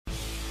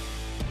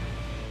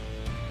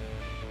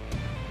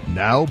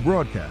Now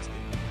broadcasting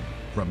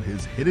from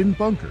his hidden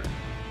bunker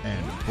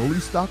and fully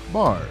stocked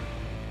bar,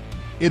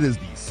 it is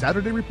the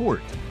Saturday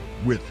Report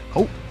with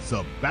Colt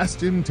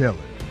Sebastian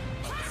Taylor.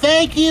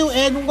 Thank you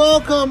and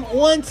welcome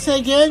once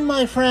again,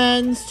 my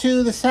friends,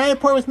 to the Saturday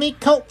Report with me,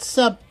 Colt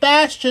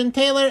Sebastian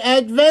Taylor,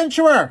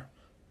 adventurer,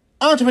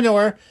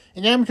 entrepreneur,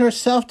 and amateur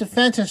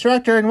self-defense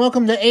instructor, and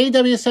welcome to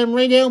AWSM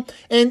Radio,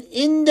 an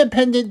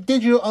independent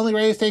digital-only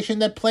radio station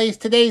that plays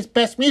today's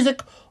best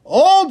music,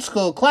 old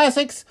school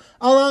classics,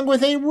 along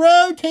with a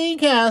rotating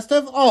cast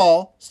of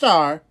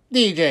all-star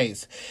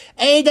DJs.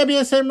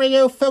 AWSM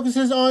Radio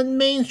focuses on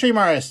mainstream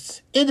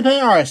artists,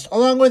 independent artists,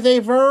 along with a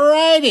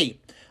variety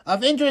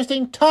of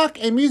interesting talk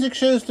and music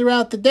shows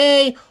throughout the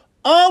day.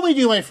 All we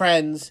do, my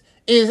friends,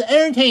 is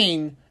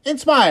entertain,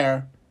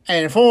 inspire,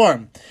 and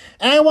inform.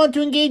 And I want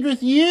to engage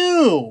with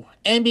you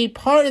and be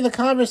part of the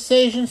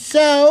conversation.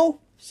 So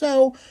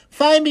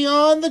find me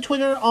on the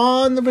Twitter,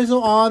 on the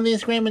Brizzle, on the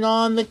Instagram, and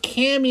on the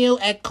Cameo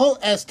at Colt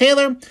S.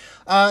 Taylor.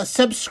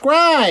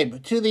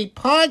 Subscribe to the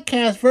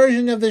podcast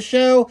version of the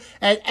show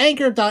at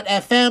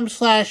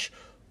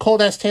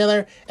anchor.fm/Colt S.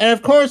 Taylor. And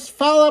of course,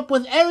 follow up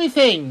with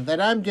everything that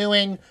I'm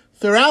doing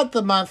throughout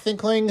the month,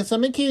 including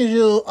some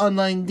occasional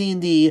online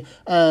D&D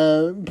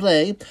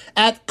play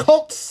at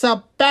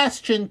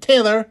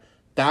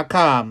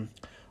ColtSebastianTaylor.com.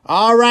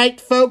 All right,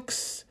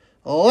 folks,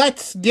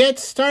 let's get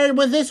started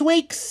with this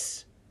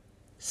week's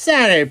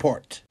Saturday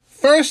Report.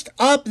 First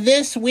up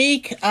this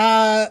week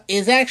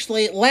is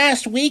actually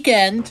last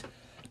weekend.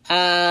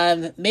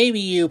 Maybe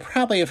you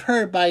probably have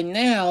heard by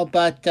now,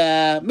 but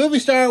movie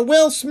star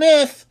Will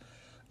Smith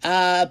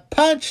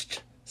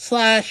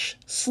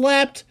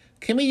punched/slapped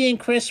comedian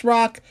Chris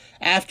Rock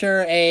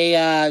after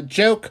a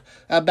joke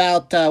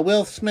about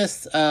Will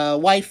Smith's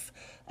wife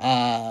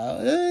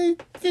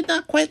did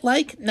not quite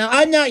like. Now,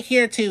 I'm not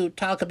here to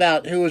talk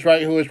about who was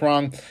right, who was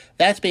wrong.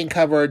 That's being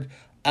covered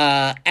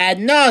ad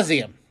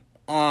nauseum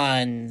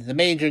on the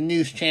major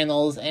news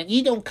channels, and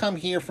you don't come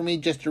here for me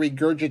just to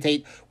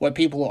regurgitate what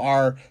people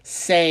are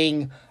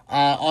saying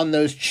on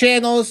those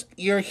channels.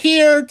 You're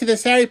here to the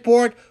Saturday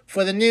Report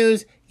for the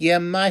news you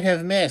might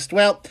have missed.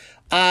 Well,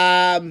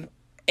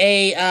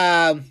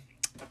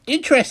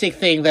 interesting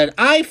thing that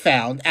I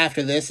found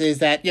after this is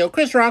that,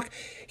 Chris Rock,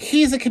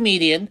 he's a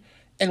comedian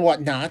and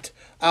whatnot.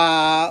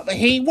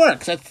 He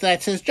works.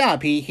 That's his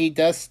job. He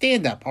does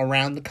stand-up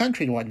around the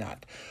country and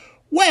whatnot.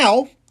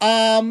 Well,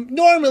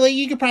 normally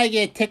you could probably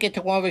get a ticket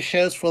to one of his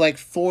shows for like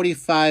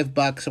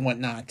 $45 and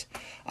whatnot.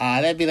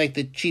 That'd be like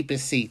the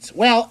cheapest seats.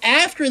 Well,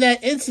 after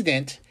that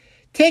incident,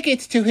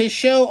 tickets to his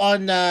show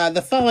on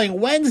the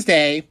following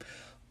Wednesday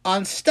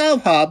on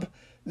StubHub,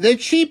 the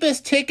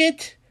cheapest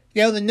ticket,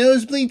 the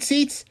nosebleed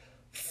seats,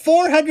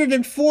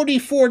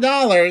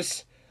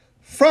 $444.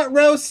 Front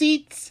row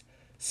seats,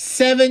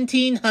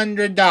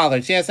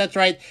 $1,700. Yes, that's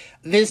right.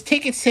 This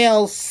ticket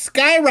sales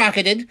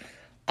skyrocketed.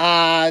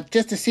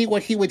 Just to see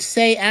what he would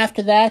say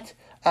after that.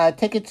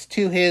 Tickets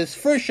to his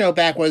first show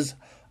back was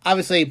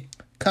obviously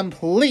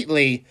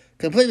completely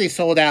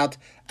sold out.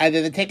 And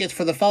then the tickets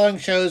for the following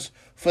shows,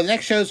 for the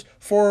next shows,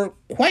 for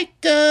quite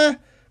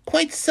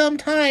some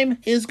time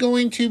is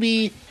going to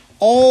be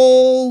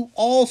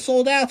all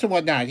sold out and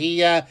whatnot.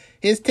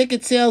 His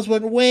ticket sales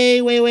went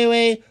way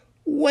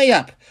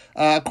up.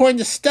 According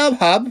to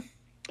StubHub,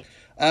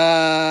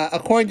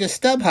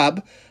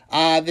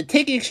 the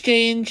ticket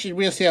exchange and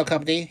real sale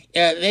company,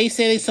 they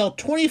say they sell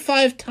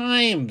 25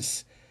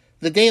 times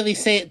the daily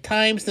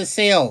times the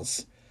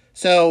sales.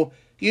 So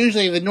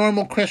usually the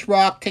normal Chris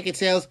Rock ticket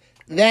sales,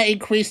 that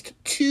increased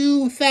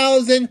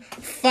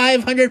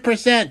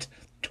 2,500%,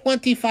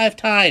 25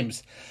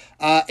 times,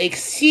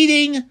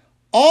 exceeding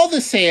all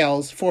the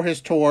sales for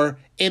his tour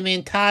in the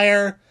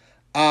entire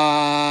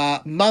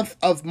month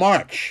of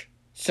March.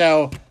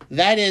 So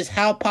that is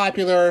how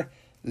popular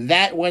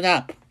that went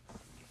up.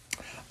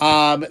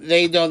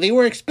 They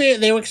were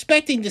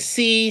expecting to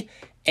see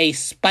a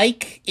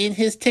spike in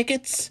his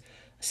tickets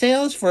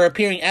sales for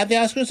appearing at the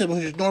Oscars,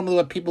 which is normally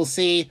what people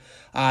see.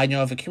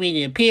 If a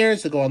comedian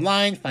appears, they'll go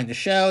online, find a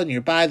show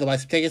nearby, they'll buy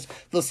some tickets.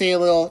 They'll see a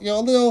little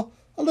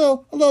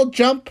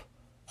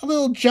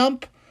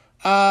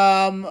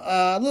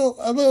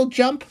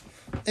jump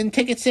in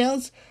ticket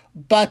sales.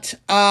 But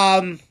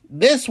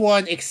this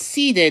one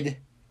exceeded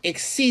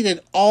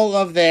all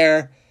of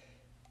their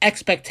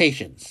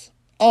expectations.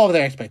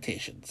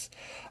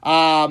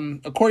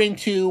 According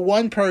to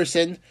one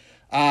person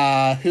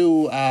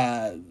who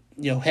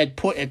had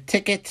put a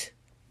ticket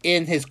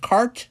in his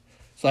cart,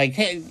 so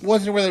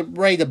wasn't really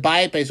ready to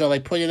buy it, but he's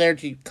put it there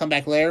to come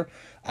back later.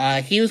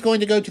 He was going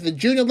to go to the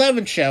June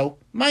 11th show.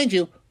 Mind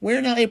you, we're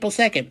now April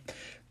 2nd.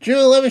 June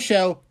 11th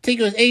show,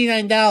 ticket was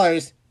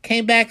 $89.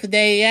 Came back the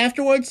day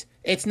afterwards.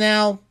 It's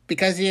now,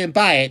 because he didn't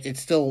buy it, it's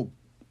still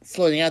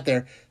floating out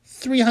there,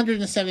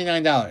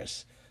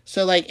 $379.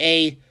 So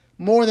a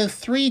more than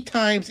 3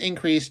 times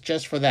increase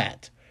just for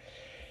that.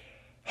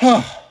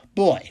 Oh,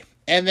 boy.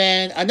 And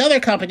then another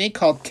company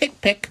called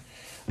TickPick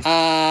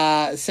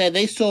said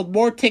they sold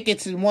more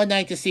tickets in one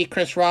night to see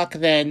Chris Rock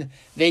than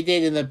they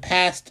did in the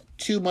past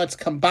 2 months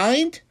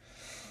combined.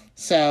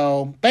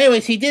 So, but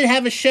anyways, he did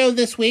have a show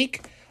this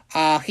week.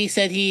 He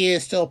said he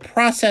is still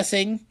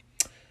processing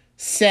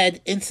said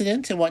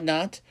incident and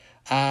whatnot.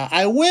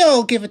 I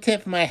will give a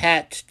tip of my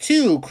hat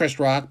to Chris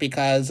Rock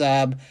because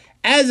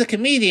as a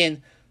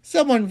comedian,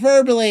 someone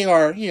verbally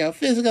or,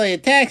 physically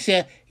attacks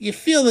you, you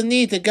feel the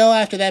need to go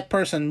after that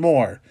person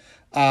more.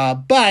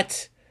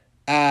 But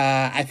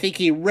I think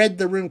he read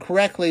the room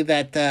correctly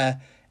that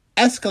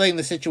escalating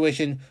the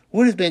situation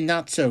would have been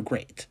not so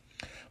great.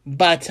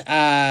 But,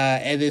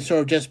 and it sort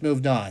of just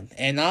moved on.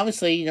 And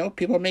obviously,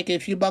 people are making a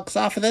few bucks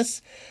off of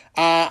this.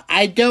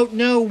 I don't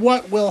know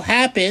what will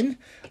happen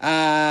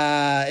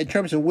in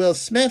terms of Will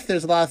Smith.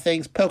 There's a lot of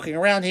things poking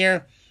around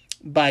here,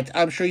 but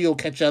I'm sure you'll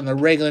catch it on the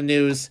regular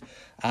news.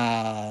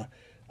 I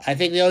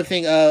think the other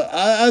thing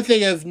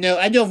of note,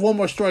 I do have one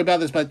more story about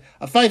this, but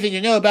a funny thing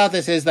to know about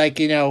this is,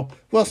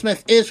 Will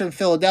Smith is from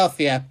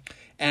Philadelphia,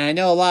 and I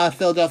know a lot of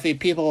Philadelphia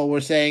people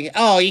were saying,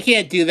 oh, you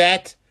can't do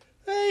that.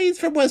 He's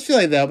from West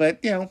Philly, though,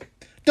 but,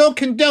 don't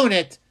condone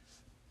it,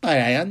 but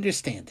I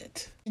understand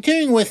it.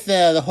 Continuing with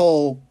the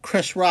whole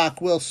Chris Rock,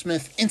 Will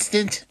Smith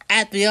incident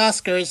at the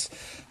Oscars,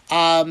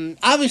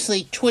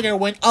 obviously Twitter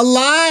went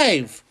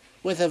alive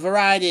with a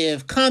variety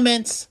of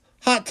comments,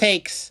 hot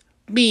takes,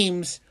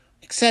 memes,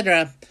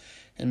 etc.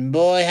 And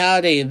boy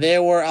howdy,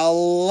 there were a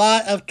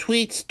lot of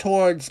tweets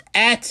towards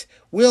at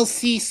Will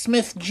C.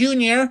 Smith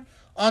Jr.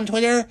 on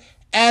Twitter,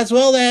 as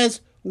well as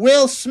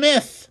Will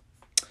Smith.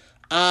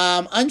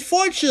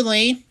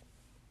 Unfortunately,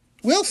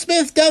 Will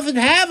Smith doesn't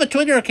have a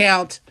Twitter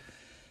account,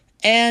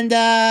 and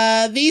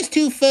these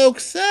two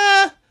folks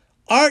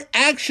aren't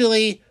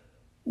actually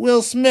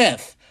Will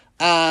Smith.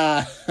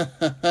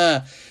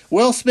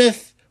 Will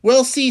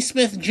C.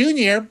 Smith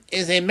Jr.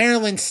 is a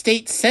Maryland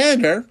state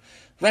senator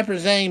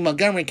representing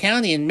Montgomery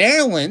County in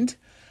Maryland,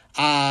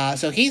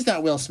 so he's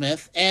not Will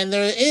Smith. And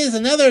there is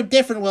another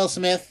different Will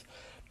Smith,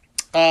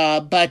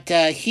 but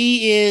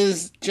he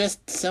is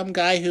just some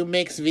guy who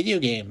makes video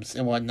games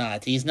and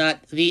whatnot. He's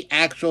not the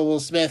actual Will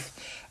Smith.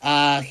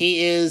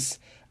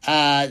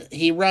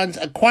 He runs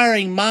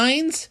Acquiring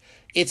Minds.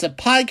 It's a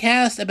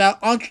podcast about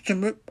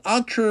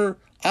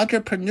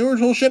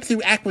entrepreneurship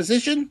through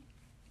acquisition.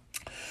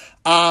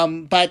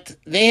 But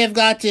they have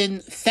gotten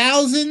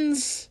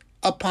thousands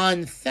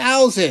upon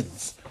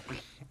thousands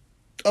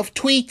of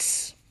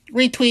tweets,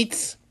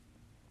 retweets,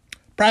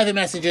 private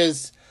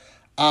messages,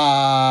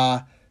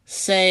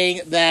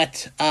 saying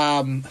that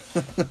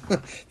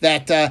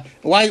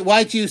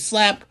why'd you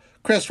slap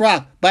Chris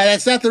Rock? But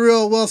that's not the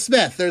real Will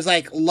Smith. There's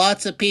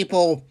lots of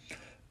people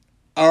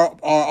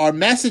are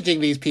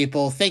messaging these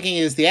people thinking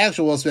it is the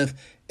actual Will Smith.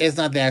 It's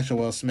not the actual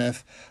Will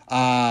Smith.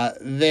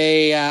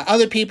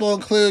 Other people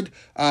include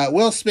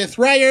Will Smith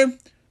writer,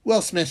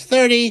 Will Smith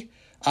 30,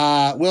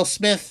 Will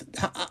Smith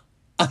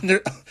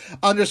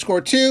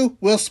 _2,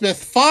 Will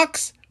Smith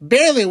Fox,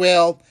 Barely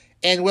Will,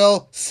 and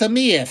Will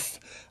Smith.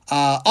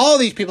 All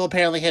these people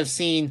apparently have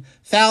seen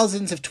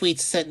thousands of tweets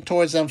sent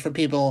towards them from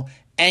people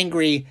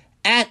angry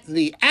at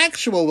the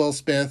actual Will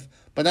Smith,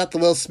 but not the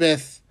Will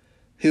Smith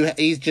who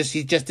he just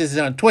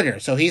isn't on Twitter.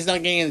 So he's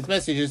not getting any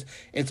messages.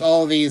 It's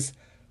all these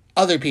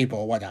other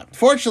people, whatnot.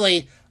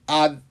 Fortunately,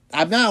 I'm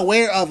not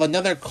aware of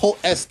another Colt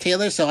S.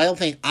 Taylor, so I don't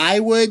think I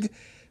would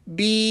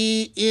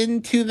be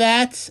into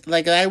that.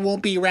 I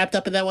won't be wrapped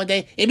up in that one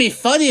day. It'd be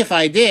funny if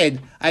I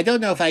did. I don't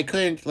know if I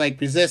couldn't,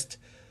 resist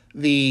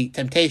the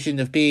temptation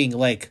of being,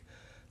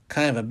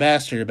 kind of a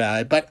bastard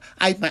about it, but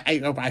I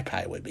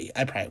probably would be.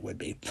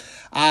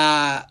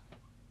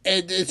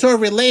 It's sort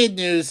of related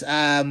news.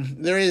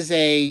 There is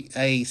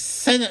a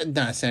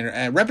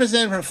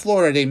representative from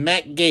Florida named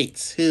Matt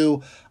Gaetz,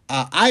 who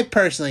I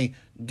personally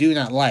do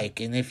not like.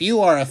 And if you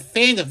are a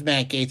fan of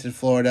Matt Gaetz in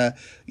Florida,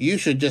 you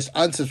should just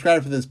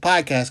unsubscribe from this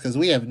podcast because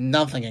we have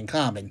nothing in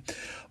common.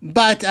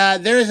 But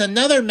there is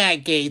another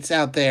Matt Gaetz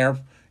out there.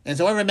 And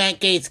so whenever Matt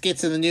Gaetz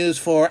gets in the news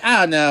for,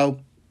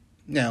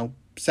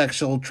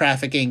 sexual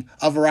trafficking,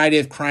 a variety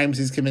of crimes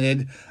he's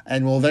committed,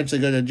 and will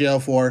eventually go to jail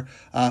for,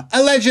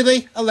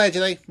 allegedly,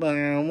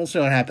 we'll see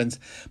what happens.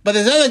 But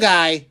there's another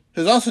guy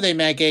who's also named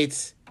Matt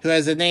Gaetz, who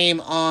has a name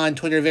on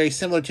Twitter very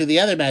similar to the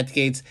other Matt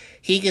Gaetz.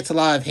 He gets a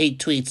lot of hate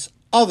tweets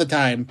all the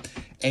time,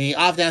 and he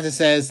often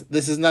says,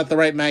 this is not the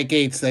right Matt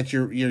Gaetz that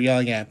you're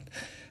yelling at.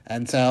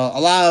 And so a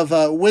lot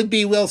of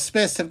would-be Will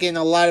Smiths have gotten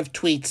a lot of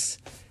tweets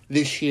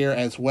this year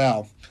as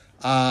well.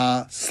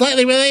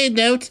 Slightly related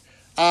note,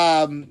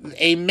 a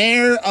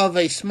mayor of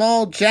a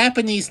small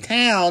Japanese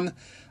town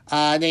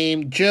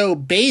named Joe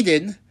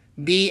Biden,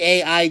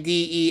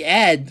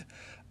 Baiden,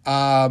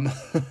 got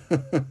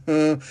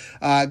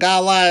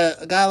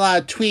a lot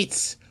of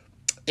tweets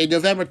in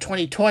November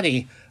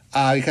 2020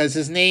 because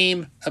his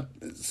name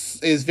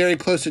is very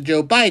close to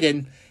Joe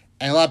Biden,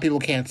 and a lot of people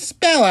can't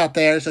spell out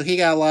there, so he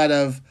got a lot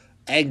of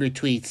angry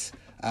tweets.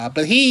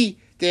 But he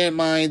didn't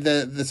mind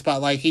the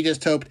spotlight. He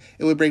just hoped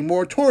it would bring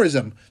more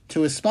tourism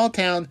to a small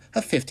town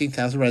of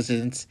 15,000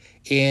 residents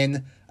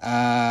in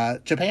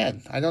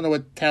Japan. I don't know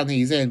what town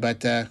he's in, but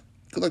good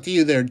luck to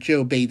you there,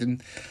 Joe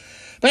Biden.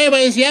 But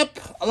anyways, yep,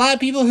 a lot of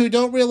people who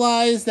don't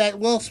realize that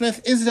Will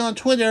Smith isn't on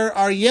Twitter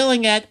are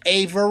yelling at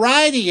a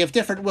variety of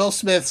different Will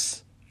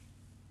Smiths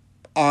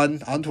on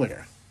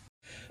Twitter.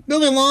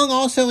 Moving along,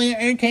 also in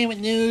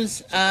entertainment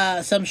news,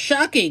 some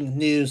shocking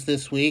news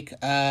this week.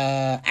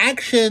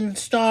 Action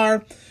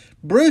star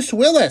Bruce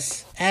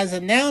Willis has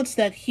announced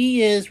that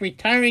he is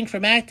retiring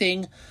from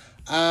acting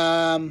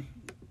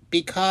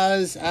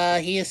because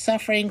he is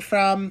suffering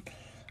from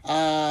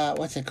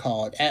what's it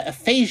called?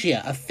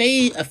 Aphasia.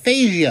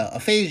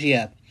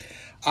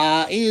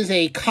 It is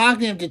a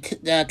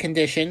cognitive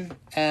condition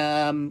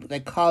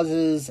that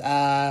causes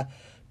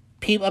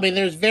people. I mean,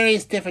 there's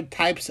various different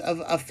types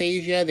of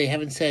aphasia. They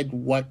haven't said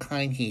what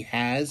kind he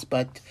has,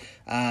 but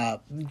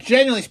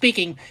generally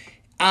speaking,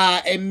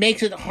 it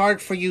makes it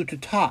hard for you to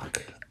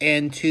talk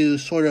and to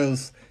sort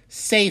of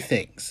say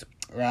things.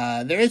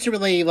 There isn't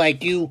really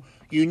like you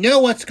know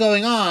what's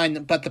going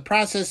on, but the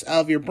process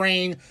of your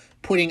brain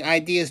putting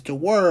ideas to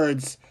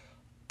words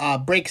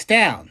breaks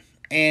down.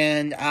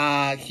 And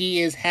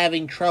he is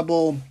having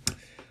trouble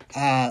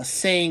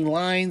saying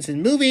lines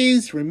in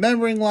movies,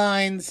 remembering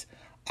lines.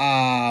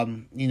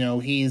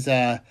 He's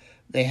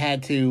they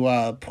had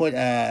to put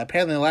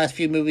apparently in the last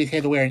few movies he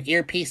had to wear an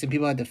earpiece and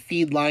people had to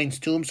feed lines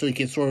to him so he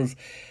could sort of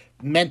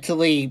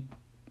mentally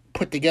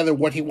put together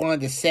what he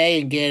wanted to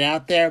say and get it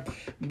out there.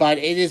 But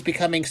it is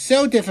becoming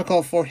so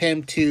difficult for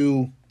him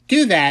to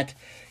do that,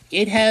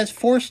 it has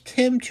forced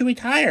him to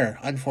retire,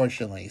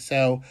 unfortunately.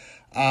 So,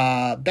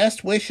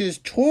 best wishes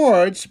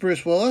towards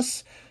Bruce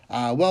Willis,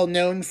 well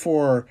known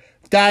for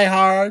Die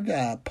Hard,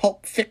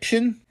 Pulp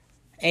Fiction,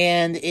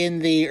 and in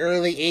the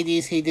early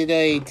 80s he did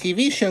a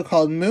TV show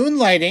called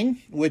Moonlighting,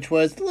 which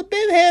was a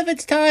bit ahead of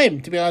its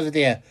time, to be honest with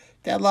you.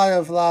 Had a lot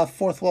of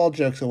fourth wall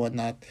jokes and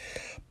whatnot.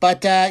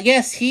 But,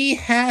 yes, he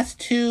has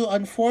to,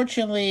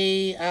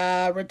 unfortunately,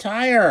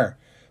 retire,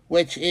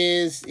 which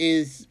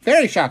is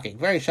very shocking,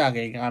 very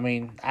shocking. I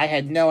mean, I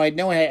had no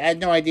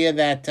idea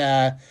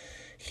that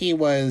he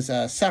was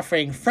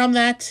suffering from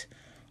that.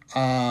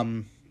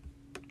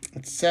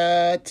 It's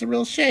a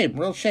real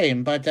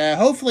shame. But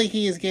hopefully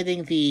he is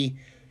getting the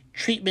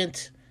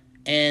treatment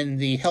and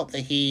the help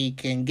that he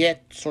can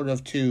get, sort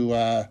of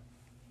to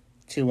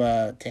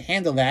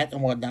handle that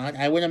and whatnot.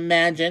 I would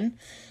imagine.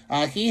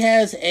 He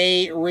has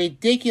a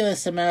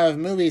ridiculous amount of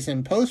movies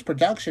in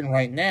post-production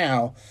right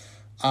now.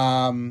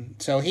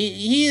 So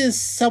he is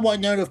somewhat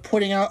known of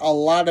putting out a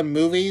lot of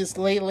movies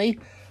lately.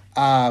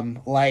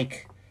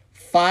 Like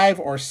 5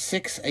 or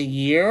 6 a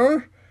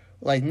year.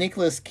 Like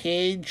Nicolas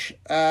Cage,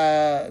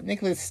 amount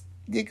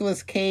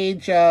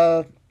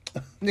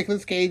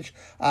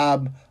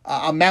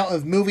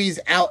of movies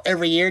out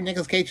every year.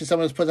 Nicolas Cage is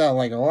someone who puts out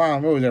like a lot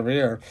of movies every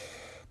year.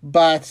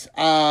 But,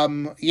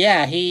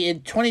 he,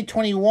 in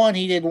 2021,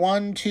 he did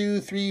 1, 2,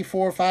 3,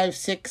 4, 5,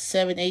 6,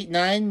 7, 8,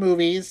 9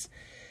 movies.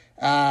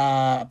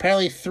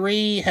 Apparently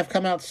 3 have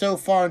come out so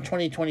far in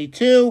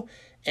 2022,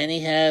 and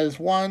he has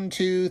 1,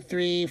 2,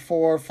 3,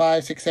 4,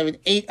 5, 6, 7,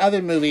 8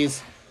 other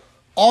movies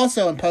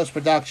also in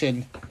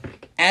post-production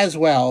as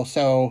well.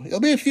 So, there'll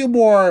be a few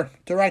more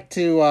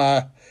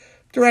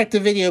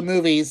direct-to-video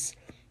movies,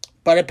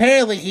 but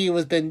apparently he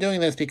has been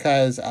doing this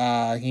because,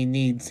 he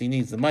needs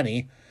the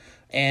money.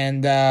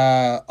 And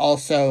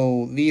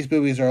also, these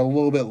movies are a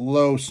little bit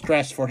low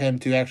stress for him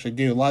to actually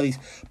do. A lot of these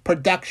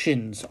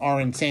productions are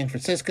in San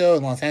Francisco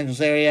and Los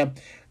Angeles area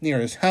near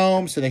his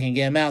home, so they can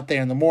get him out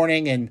there in the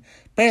morning. And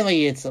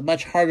apparently, it's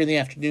much harder in the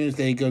afternoons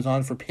that it goes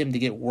on for him to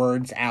get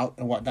words out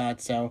and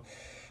whatnot. So,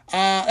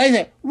 like I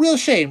said, real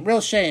shame.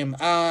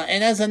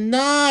 And as a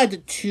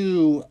nod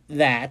to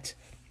that,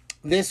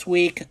 this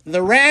week, the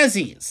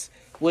Razzies,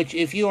 which,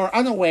 if you are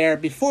unaware,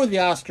 before the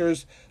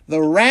Oscars, the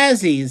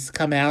Razzies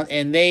come out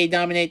and they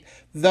nominate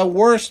the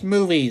worst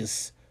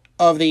movies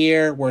of the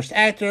year. Worst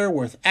actor,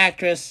 worst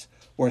actress,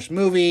 worst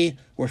movie,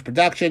 worst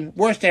production,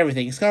 worst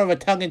everything. It's kind of a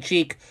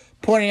tongue-in-cheek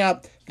pointing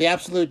out the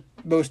absolute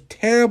most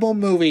terrible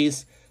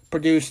movies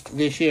produced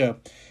this year.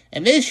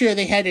 And this year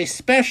they had a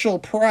special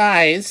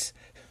prize,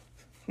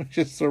 which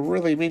is a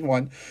really mean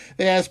one.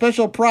 They had a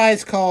special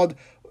prize called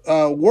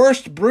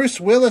Worst Bruce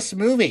Willis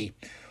Movie.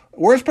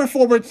 Worst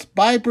performance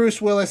by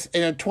Bruce Willis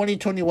in a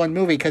 2021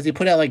 movie, because he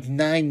put out like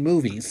 9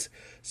 movies.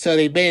 So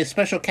they made a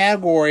special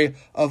category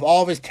of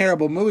all of his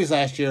terrible movies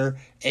last year,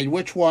 and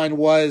which one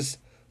was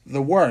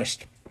the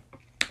worst.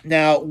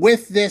 Now,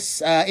 with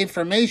this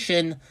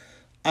information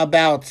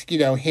about,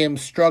 him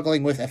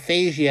struggling with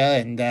aphasia,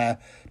 and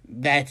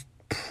that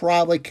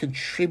probably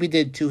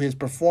contributed to his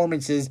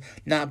performances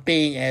not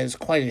being as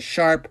quite as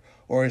sharp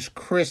or as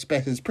crisp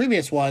as his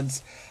previous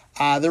ones,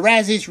 the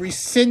Razzies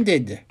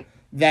rescinded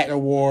that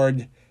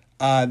award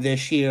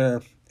this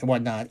year and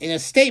whatnot. In a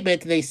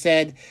statement, they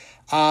said,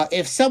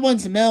 if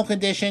someone's mental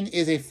condition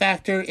is a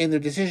factor in their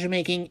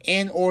decision-making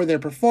and or their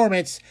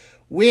performance,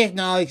 we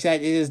acknowledge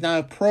that it is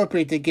not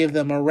appropriate to give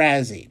them a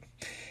Razzie.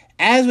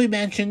 As we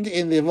mentioned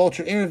in the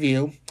Vulture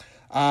interview,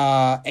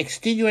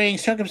 extenuating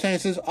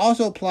circumstances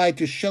also applied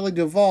to Shelley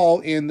Duvall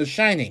in The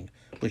Shining,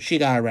 which she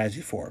got a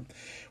Razzie for.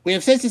 We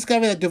have since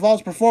discovered that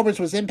Duvall's performance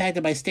was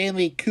impacted by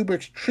Stanley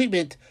Kubrick's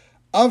treatment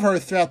of her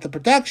throughout the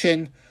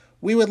production,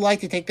 we would like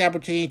to take the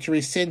opportunity to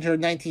rescind her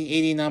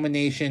 1980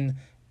 nomination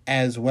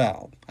as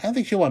well. I don't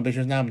think she won, but she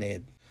was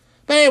nominated.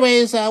 But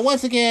anyways,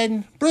 once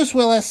again, Bruce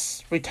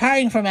Willis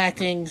retiring from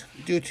acting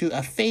due to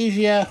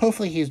aphasia.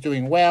 Hopefully he's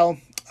doing well.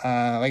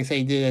 Like I say,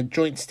 he did a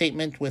joint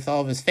statement with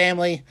all of his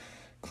family,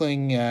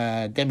 including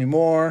Demi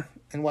Moore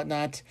and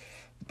whatnot.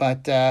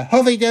 But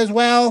hopefully he does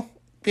well.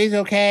 He's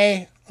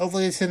okay.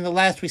 Hopefully this isn't the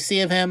last we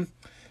see of him.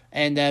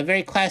 And a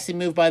very classy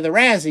move by the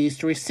Razzies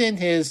to rescind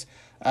his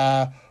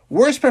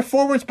worst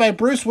performance by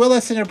Bruce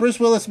Willis in a Bruce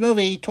Willis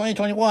movie,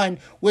 2021,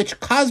 which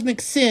Cosmic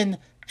Sin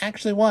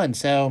actually won.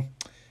 So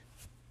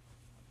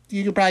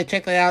you can probably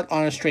check that out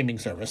on a streaming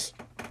service.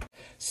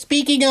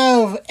 Speaking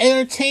of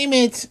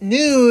entertainment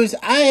news,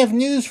 I have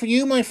news for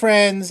you, my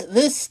friends.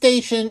 This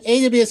station,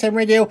 AWSM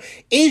Radio,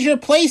 is your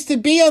place to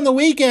be on the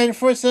weekend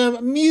for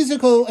some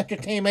musical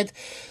entertainment.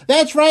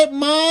 That's right,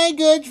 my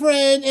good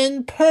friend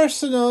and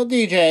personal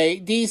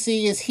DJ,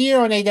 DC, is here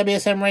on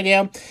AWSM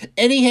Radio,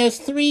 and he has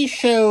 3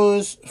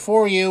 shows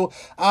for you.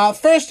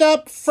 First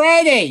up,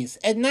 Fridays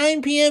at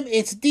 9 p.m.,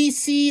 it's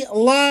DC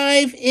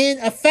Live in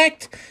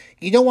Effect.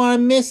 You don't want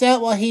to miss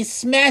out while he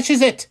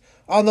smashes it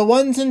on the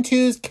ones and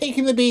twos,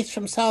 kicking the beats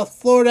from South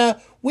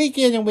Florida, week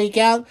in and week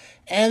out.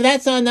 And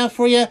that's not enough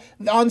for you.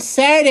 On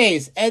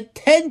Saturdays at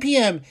 10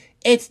 p.m.,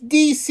 it's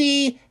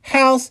DC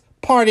House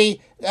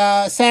Party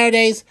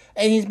Saturdays,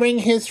 and he's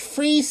bringing his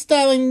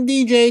freestyling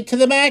DJ to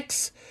the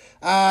max.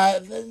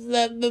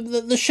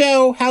 The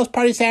show, House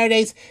Party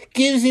Saturdays,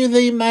 gives you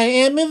the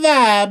Miami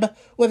vibe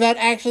without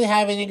actually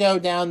having to go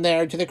down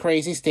there to the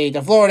crazy state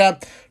of Florida.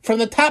 From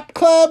the top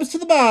clubs to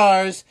the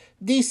bars,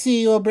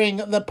 DC will bring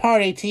the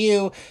party to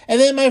you. And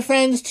then, my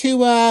friends,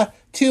 to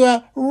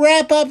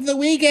wrap up the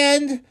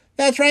weekend,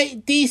 that's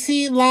right,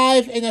 DC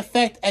Live in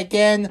Effect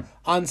again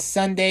on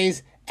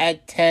Sundays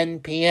at 10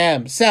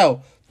 p.m.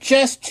 So,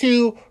 just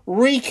to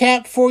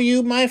recap for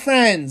you, my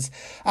friends,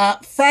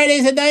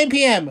 Fridays at 9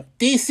 p.m.,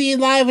 DC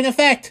Live in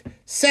Effect.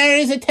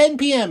 Saturdays at 10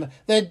 p.m.,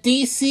 the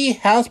DC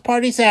House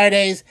Party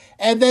Saturdays.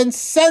 And then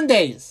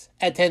Sundays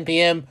at 10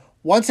 p.m.,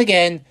 once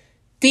again,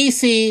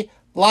 DC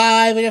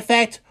Live in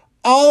Effect.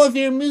 All of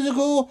your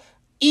musical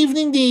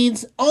evening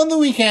needs on the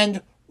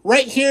weekend,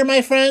 right here,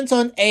 my friends,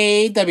 on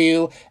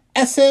AWSM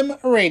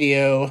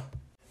Radio.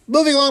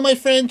 Moving along, my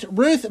friend,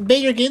 Ruth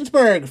Bader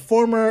Ginsburg,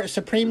 former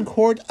Supreme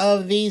Court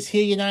of these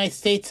here United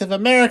States of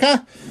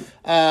America,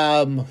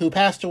 who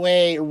passed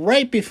away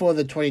right before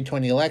the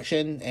 2020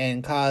 election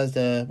and caused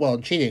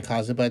she didn't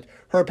cause it, but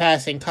her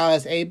passing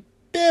caused a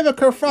bit of a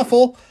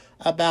kerfuffle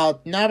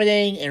about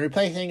nominating and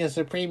replacing a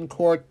Supreme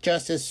Court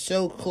justice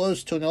so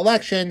close to an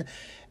election.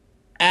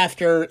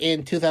 After,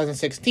 in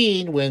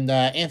 2016, when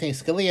Anthony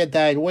Scalia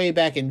died way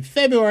back in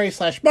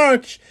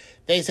February/March,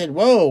 they said,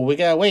 "Whoa, we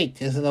gotta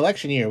wait. It's an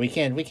election year. We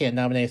can't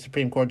nominate a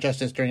Supreme Court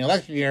justice during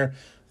election year."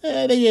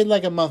 They did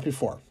like a month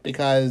before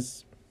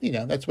because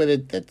that's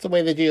the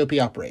way the GOP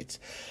operates.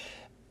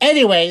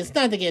 Anyways,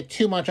 not to get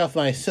too much off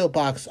my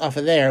soapbox off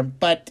of there,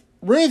 but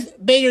Ruth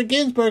Bader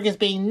Ginsburg is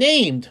being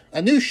named.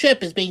 A new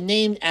ship is being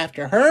named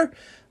after her.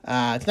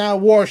 It's not a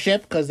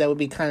warship because that would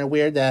be kind of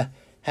weird to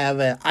have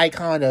an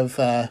icon of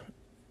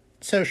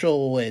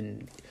social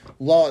and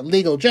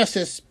legal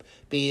justice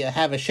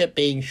have a ship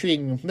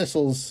shooting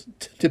missiles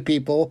to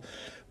people,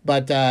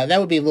 but that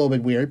would be a little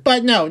bit weird.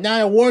 But no,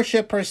 not a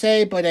warship per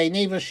se, but a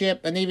Navy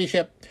ship,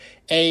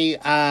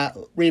 a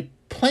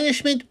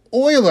replenishment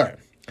oiler.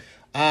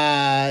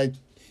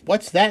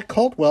 What's that,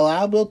 Colt? Well,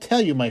 I will tell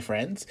you, my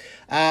friends.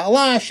 A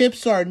lot of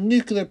ships are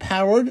nuclear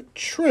powered,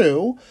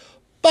 true,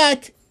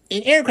 but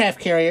in aircraft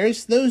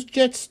carriers, those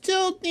jets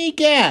still need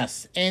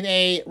gas, and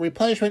a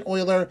replenishment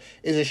oiler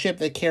is a ship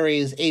that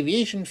carries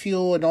aviation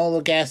fuel and all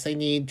the gas they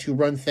need to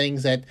run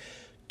things that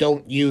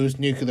don't use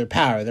nuclear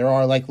power. There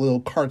are like little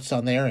carts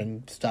on there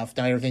and stuff.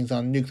 Not everything's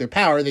on nuclear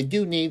power. They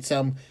do need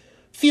some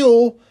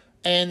fuel,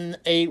 and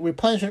a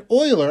replenishment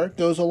oiler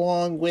goes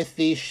along with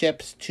these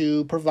ships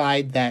to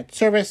provide that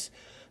service.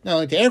 Not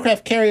only to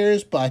aircraft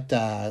carriers, but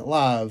a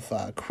lot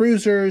of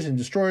cruisers and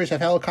destroyers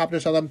have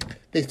helicopters on them.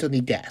 They still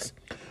need gas.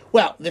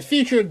 Well, the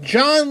future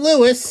John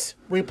Lewis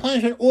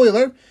replenishment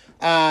oiler,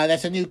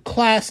 that's a new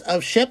class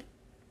of ship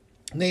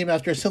named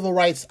after civil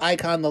rights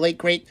icon, the late,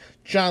 great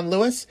John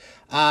Lewis.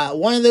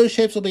 One of those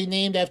ships will be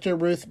named after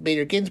Ruth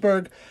Bader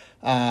Ginsburg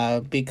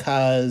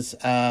because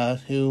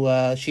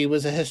she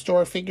was a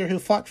historic figure who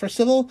fought for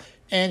civil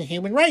and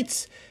human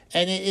rights.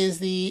 And it is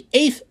the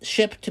 8th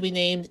ship to be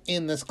named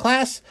in this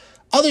class.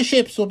 Other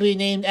ships will be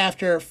named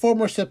after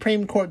former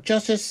Supreme Court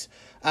Justice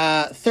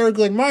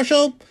Thurgood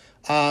Marshall,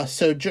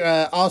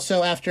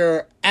 also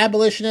after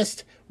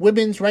abolitionist,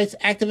 women's rights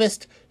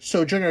activist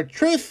Sojourner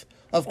Truth,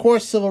 of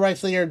course, civil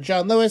rights leader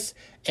John Lewis,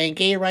 and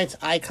gay rights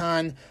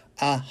icon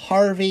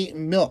Harvey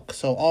Milk.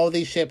 So all of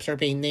these ships are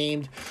being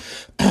named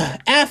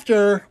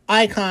after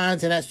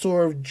icons in that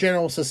sort of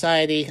general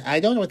society. I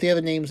don't know what the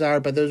other names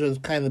are, but those are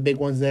kind of the big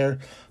ones there.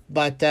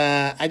 But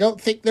I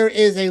don't think there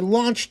is a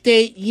launch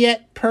date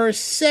yet per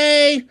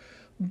se,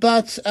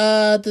 but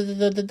not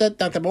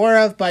that I'm aware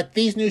of. But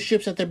these new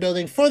ships that they're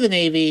building for the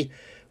Navy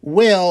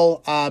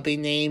will be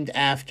named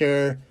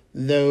after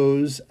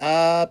those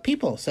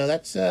people. So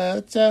that's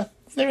a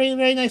very,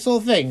 very nice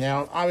little thing.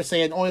 Now,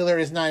 obviously, an oiler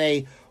is not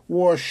a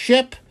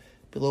warship.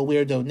 Be a little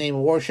weird to name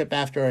a warship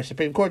after a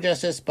Supreme Court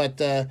justice, but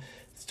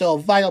still a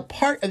vital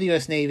part of the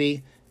U.S.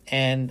 Navy.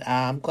 And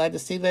I'm glad to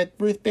see that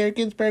Ruth Bader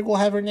Ginsburg will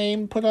have her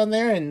name put on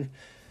there and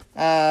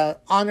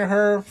honor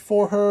her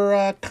for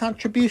her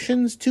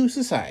contributions to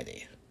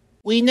society.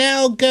 We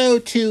now go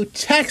to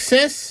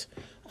Texas,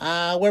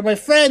 where my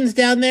friends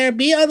down there,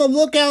 be on the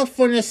lookout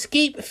for an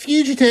escaped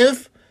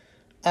fugitive.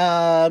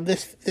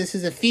 This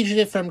is a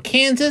fugitive from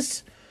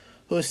Kansas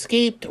who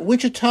escaped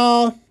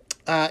Wichita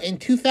in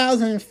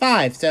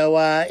 2005. So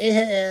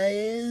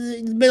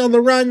it's been on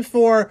the run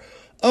for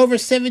over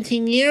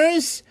 17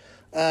 years.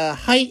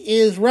 Height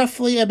is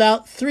roughly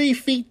about 3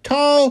 feet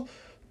tall,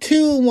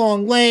 2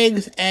 long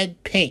legs,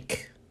 and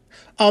pink.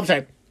 Oh, I'm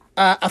sorry.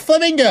 A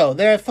flamingo.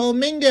 A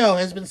flamingo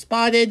has been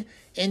spotted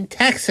in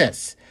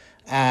Texas.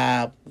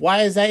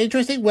 Why is that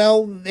interesting?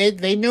 Well,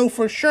 they know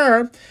for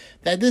sure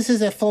that this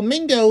is a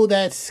flamingo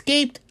that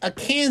escaped a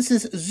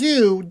Kansas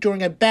zoo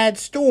during a bad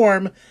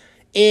storm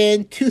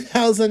in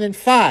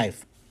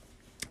 2005.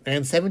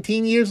 And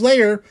 17 years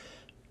later,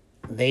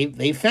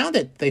 they found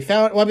it.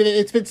 Well, I mean,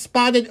 it's been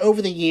spotted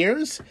over the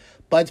years,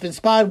 but it's been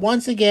spotted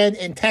once again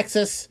in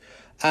Texas.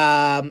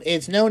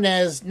 It's known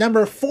as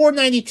number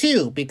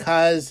 492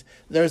 because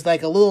there's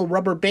like a little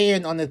rubber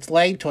band on its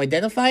leg to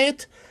identify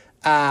it.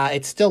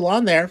 It's still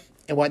on there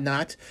and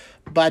whatnot,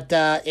 but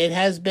it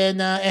has been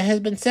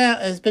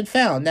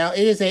found. Now, it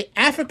is a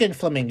African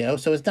flamingo,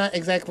 so it's not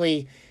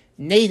exactly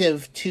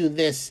native to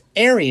this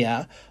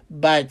area,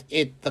 but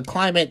the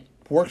climate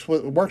works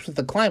with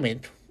the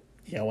climate,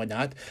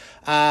 whatnot.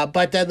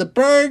 But the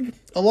bird,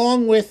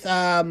 along with,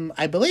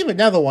 I believe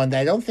another one that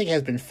I don't think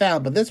has been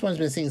found, but this one's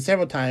been seen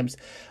several times.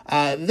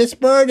 This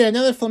bird and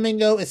another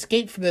flamingo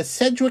escaped from the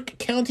Sedgwick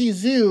County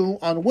Zoo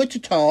on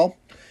Wichita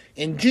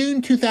in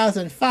June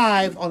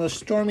 2005 on a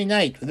stormy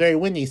night. It was very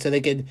windy, so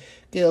they could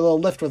get a little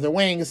lift with their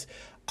wings.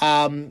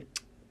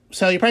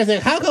 So you're probably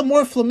saying, how come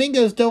more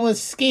flamingos don't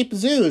escape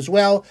zoos?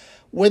 Well,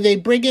 when they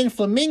bring in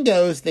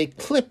flamingos, they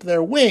clip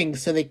their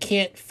wings so they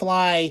can't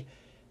fly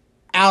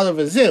out of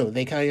a zoo.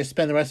 They kind of just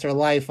spend the rest of their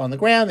life on the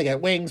ground. They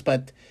got wings,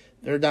 but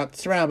they're not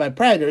surrounded by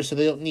predators, so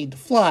they don't need to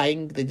fly.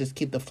 They just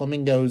keep the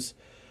flamingos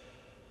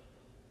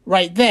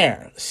right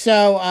there.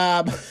 So,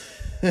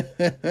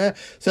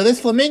 so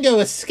this flamingo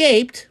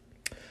escaped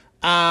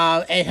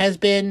and has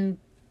been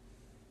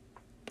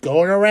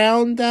going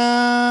around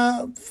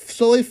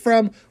slowly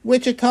from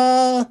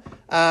Wichita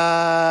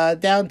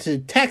down to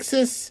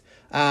Texas,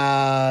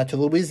 to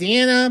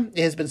Louisiana.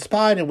 It has been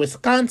spotted in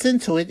Wisconsin,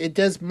 so it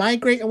does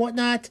migrate and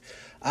whatnot.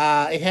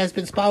 It has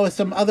been spotted with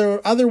some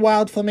other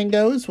wild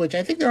flamingos, which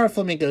I think there are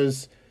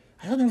flamingos.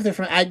 I don't know if they're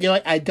from. I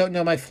don't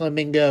know my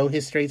flamingo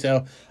history,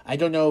 so I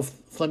don't know if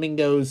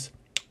flamingos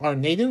are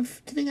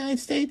native to the United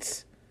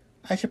States.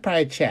 I should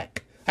probably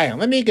check. Hang on,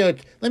 let me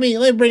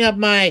bring up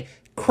my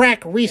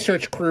crack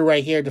research crew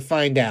right here to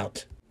find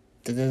out.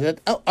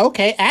 Oh,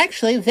 okay.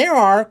 Actually, there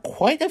are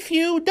quite a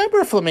few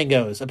number of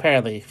flamingos,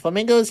 apparently.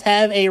 Flamingos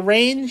have a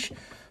range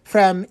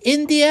from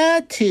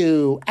India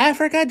to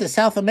Africa to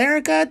South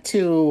America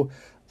to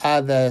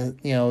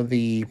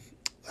the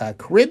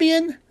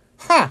Caribbean.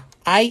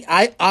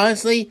 I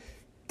honestly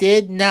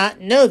did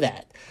not know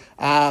that.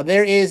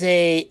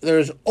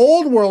 There's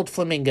Old World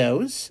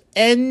flamingos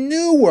and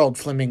New World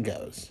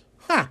flamingos.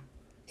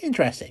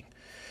 Interesting.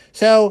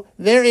 So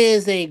there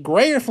is a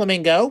greater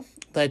flamingo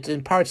that's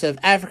in parts of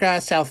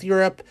Africa, South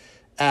Europe,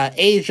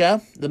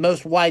 Asia, the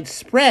most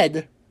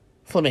widespread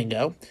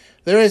flamingo.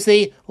 There is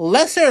the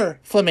lesser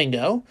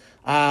flamingo,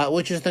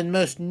 which is the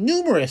most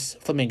numerous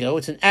flamingo.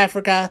 It's in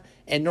Africa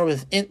and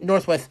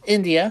northwest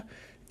India.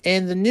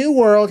 In the New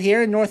World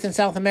here in North and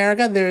South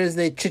America, there is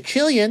the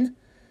Chilean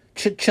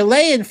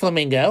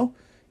flamingo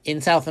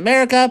in South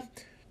America,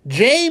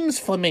 James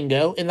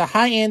flamingo in the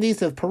high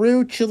Andes of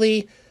Peru,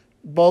 Chile,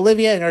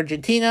 Bolivia, and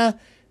Argentina,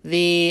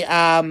 the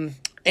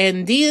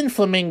Andean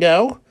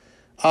flamingo,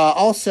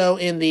 also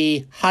in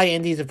the high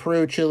Andes of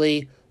Peru,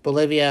 Chile,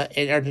 Bolivia,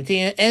 and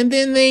Argentina, and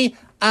then the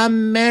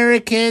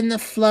American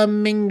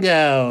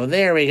flamingo.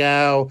 There we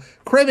go.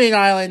 Caribbean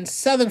islands,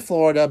 southern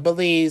Florida,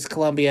 Belize,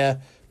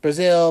 Colombia,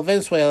 Brazil,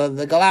 Venezuela,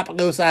 the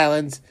Galapagos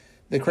Islands,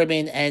 the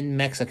Caribbean, and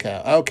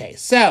Mexico. Okay,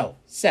 so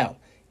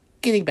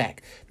getting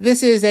back.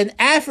 This is an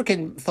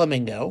African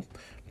flamingo.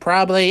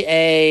 Probably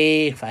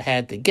if I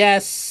had to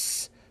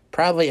guess,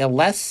 probably a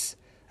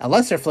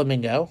lesser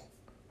flamingo.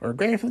 Or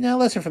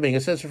lesser flamingo,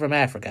 since they're from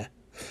Africa.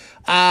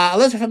 A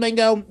lesser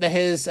flamingo that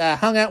has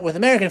hung out with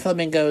American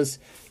flamingos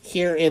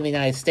here in the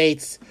United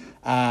States.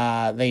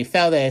 They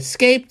found that it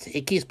escaped.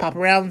 It keeps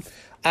popping around.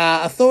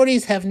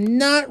 Authorities have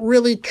not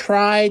really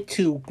tried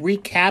to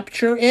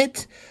recapture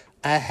it.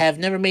 Have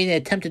never made an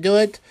attempt to do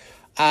it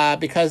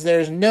because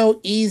there's no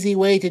easy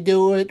way to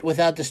do it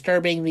without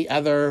disturbing the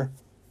other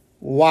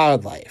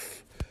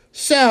wildlife.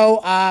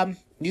 So,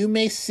 you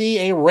may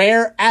see a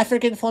rare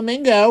African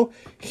flamingo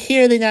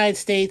here in the United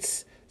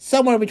States,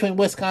 somewhere between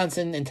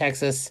Wisconsin and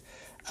Texas.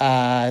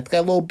 It's got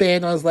a little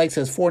band on his leg,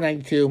 says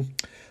 492.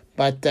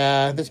 But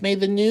this made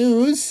the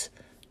news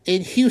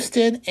in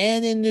Houston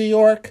and in New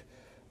York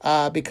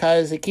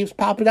because it keeps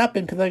popping up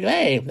and people are like,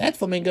 hey, that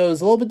flamingo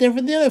is a little bit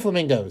different than the other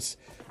flamingos,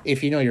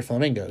 if you know your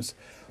flamingos.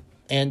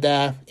 And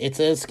it's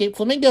an escaped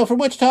flamingo from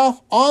Wichita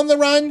on the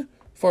run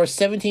for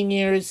 17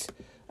 years.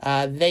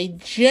 They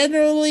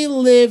generally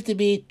live to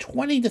be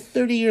 20 to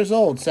 30 years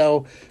old,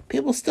 so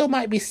people still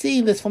might be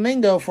seeing this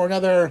flamingo for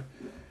another,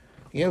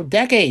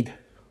 decade.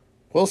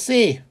 We'll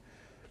see.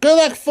 Good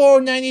luck,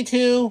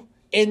 492.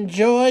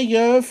 Enjoy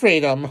your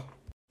freedom.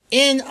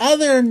 In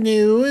other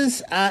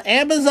news,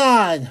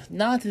 Amazon,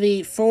 not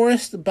the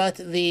forest, but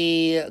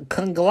the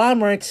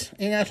conglomerate,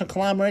 international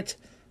conglomerate.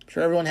 I'm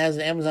sure everyone has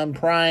an Amazon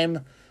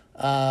Prime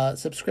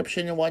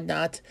subscription and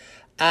whatnot.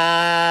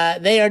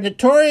 They are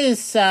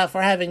notorious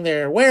for having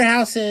their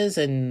warehouses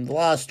and a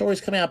lot of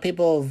stories coming out,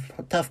 people of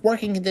tough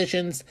working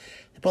conditions.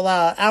 They pull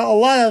out a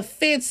lot of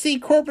fancy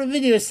corporate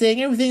videos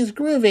saying everything's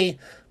groovy,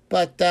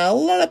 but a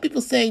lot of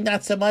people saying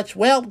not so much.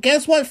 Well,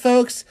 guess what,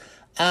 folks?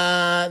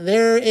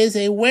 There is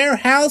a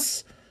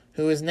warehouse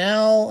who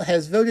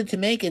has voted to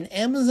make an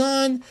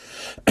Amazon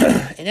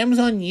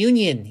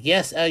union.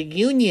 Yes, a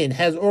union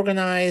has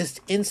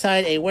organized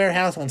inside a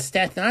warehouse on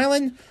Staten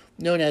Island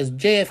known as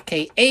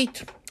JFK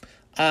 8.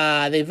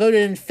 They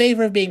voted in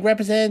favor of being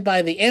represented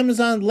by the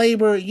Amazon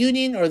Labor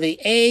Union, or the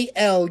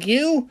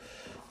ALU.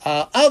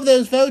 Of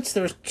those votes,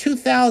 there was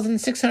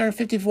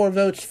 2,654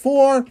 votes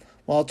for,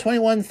 while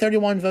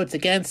 31 votes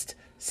against,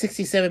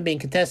 67 being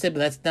contested, but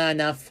that's not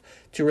enough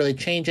to really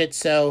change it.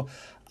 So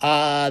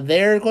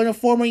they're going to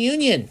form a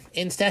union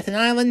in Staten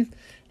Island,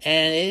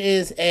 and it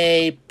is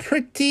a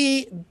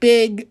pretty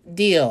big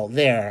deal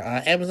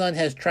there. Amazon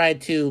has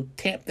tried to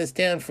tamp this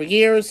down for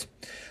years.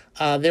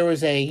 There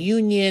was a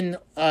union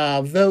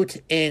vote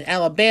in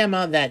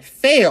Alabama that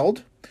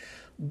failed,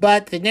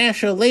 but the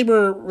National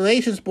Labor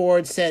Relations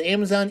Board said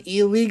Amazon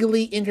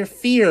illegally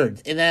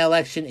interfered in that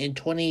election in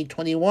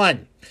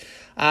 2021.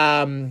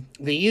 The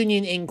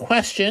union in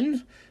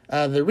question,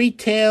 the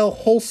Retail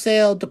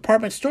Wholesale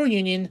Department Store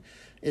Union,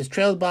 is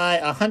trailed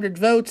by 100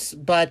 votes,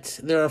 but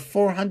there are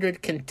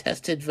 400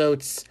 contested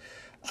votes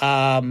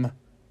in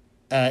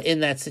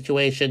that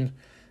situation,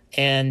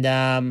 and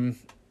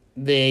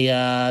they're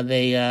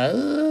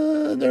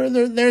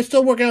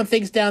still working on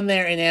things down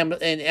there in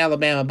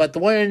Alabama, but the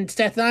one in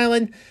Staten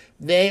Island,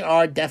 they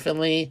are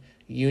definitely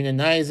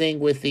unionizing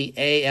with the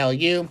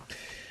ALU.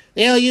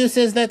 The ALU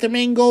says that their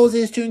main goal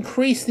is to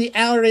increase the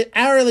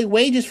hourly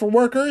wages for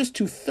workers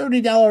to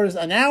 $30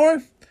 an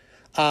hour.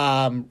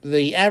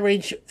 The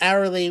average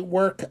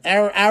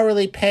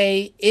hourly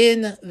pay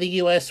in the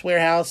U.S.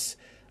 warehouse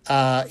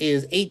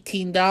is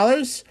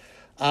 $18.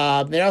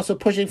 They're also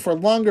pushing for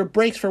longer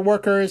breaks for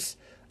workers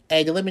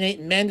and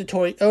eliminate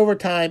mandatory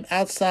overtime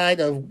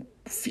outside of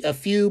a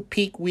few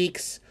peak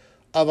weeks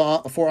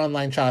for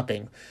online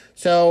shopping.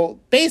 So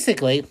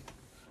basically,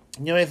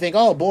 you may think,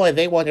 oh boy,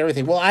 they want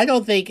everything. Well, I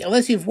don't think,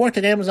 unless you've worked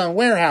at Amazon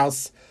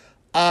warehouse,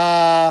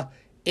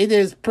 it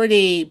is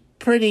pretty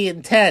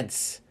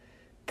intense.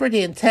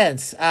 Pretty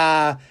intense.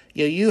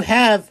 You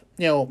have,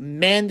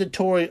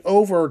 mandatory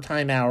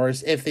overtime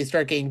hours if they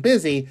start getting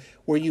busy,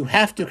 where you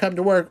have to come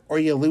to work or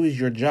you lose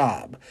your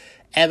job.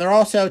 And they're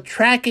also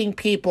tracking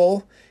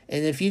people,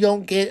 and if you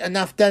don't get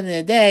enough done in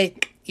a day,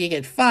 you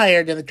get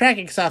fired, and the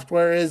tracking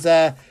software is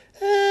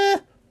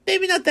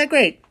maybe not that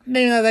great.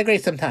 Maybe not that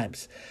great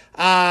sometimes.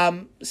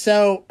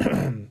 So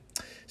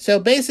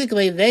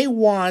basically they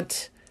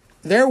want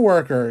their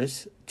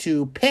workers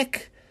to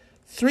pick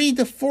 300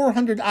 to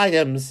 400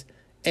 items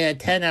in a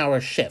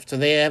 10-hour shift. So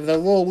they have their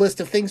little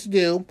list of things to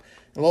do,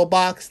 a little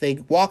box.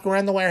 They walk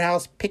around the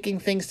warehouse picking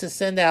things to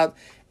send out,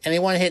 and they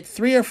want to hit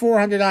 300 or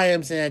 400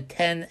 items in a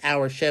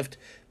 10-hour shift,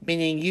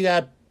 meaning you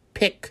got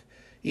to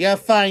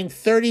find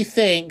 30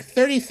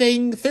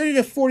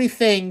 to 40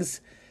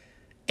 things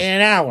in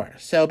an hour.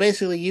 So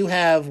basically you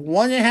have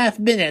 1.5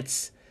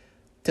 minutes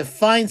to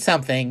find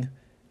something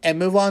and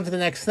move on to the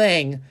next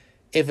thing.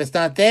 If it's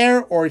not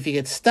there, or if you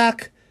get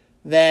stuck,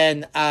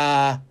 then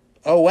oh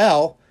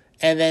well.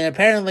 And then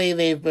apparently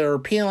they were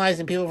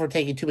penalizing people for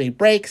taking too many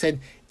breaks,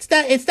 and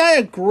it's not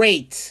a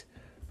great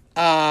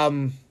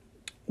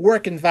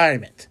work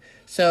environment.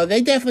 So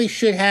they definitely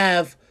should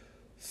have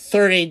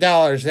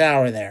 $30 an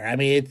hour there. I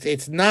mean,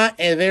 it's not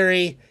a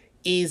very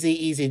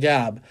easy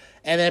job.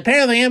 And then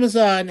apparently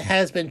Amazon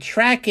has been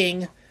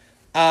tracking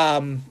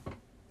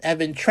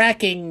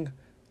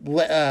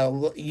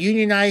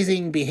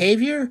unionizing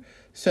behavior.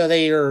 So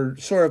they are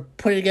sort of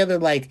putting together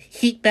like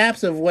heat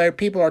maps of where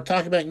people are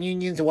talking about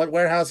unions and what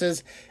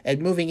warehouses,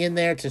 and moving in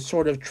there to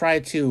sort of try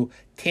to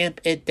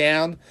tamp it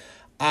down.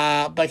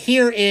 But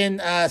here in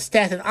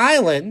Staten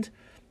Island,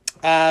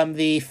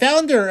 the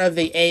founder of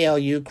the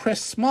ALU, Chris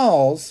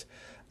Smalls,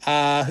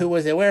 who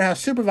was a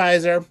warehouse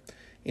supervisor,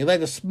 he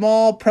led a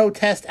small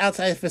protest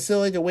outside the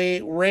facility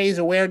to raise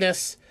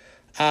awareness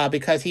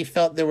because he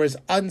felt there was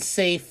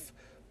unsafe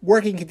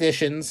working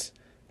conditions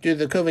due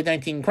to the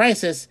COVID-19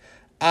 crisis.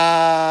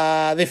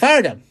 They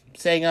fired him,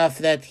 saying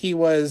that he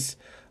was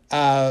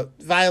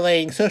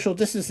violating social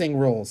distancing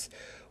rules.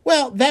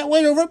 Well, that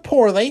went over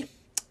poorly.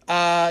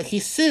 He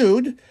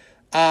sued,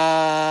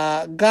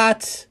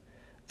 got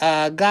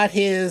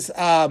his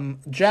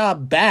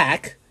job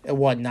back and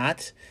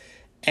whatnot,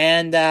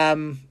 and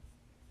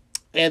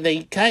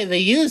they tried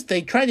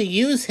to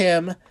use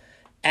him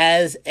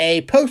as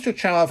a poster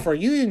child for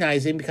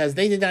unionizing because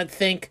they did not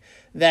think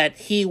that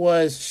he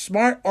was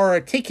smart or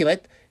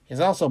articulate. He's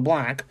also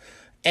black.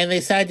 And they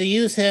decided to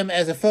use him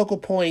as a focal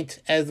point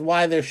as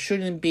why there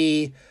shouldn't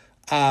be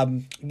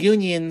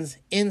unions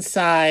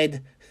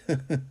inside,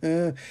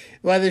 why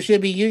there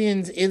should be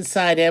unions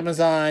inside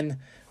Amazon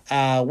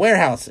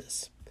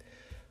warehouses.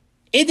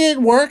 It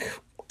didn't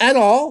work at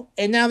all,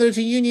 and now there's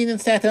a union in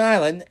Staten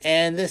Island,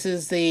 and this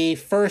is the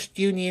first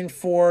union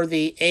for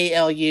the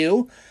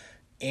ALU.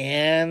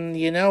 And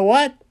you know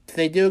what? If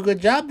they do a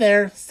good job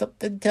there,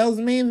 something tells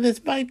me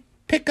this might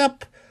pick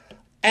up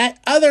at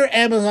other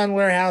Amazon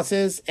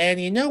warehouses,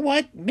 and you know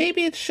what?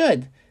 Maybe it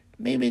should.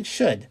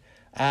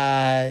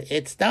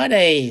 It's not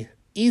a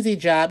easy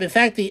job. In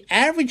fact, the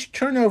average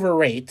turnover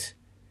rate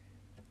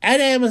at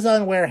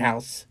Amazon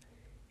warehouse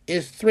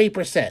is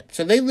 3%.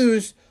 So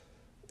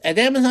an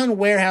Amazon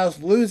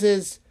warehouse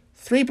loses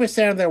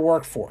 3% of their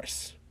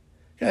workforce.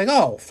 You're like,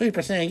 oh,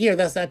 3% a year,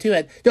 that's not too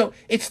bad. No,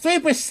 it's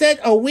 3%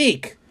 a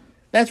week.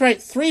 That's right,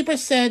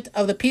 3%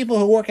 of the people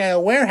who work at a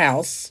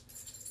warehouse,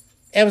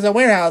 Amazon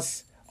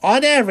warehouse,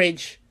 on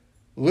average,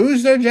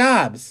 lose their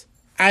jobs,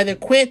 either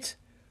quit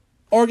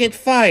or get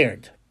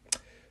fired.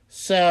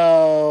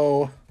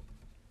 So,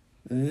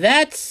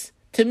 that's,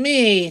 to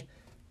me,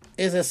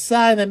 is a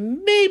sign that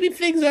maybe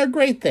things are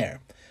great there.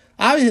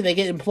 Obviously, they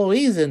get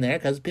employees in there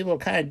because people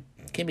can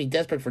be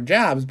desperate for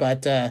jobs,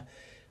 but I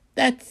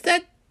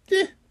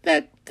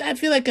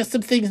feel like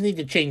some things need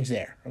to change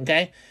there,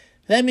 okay?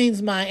 That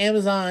means my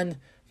Amazon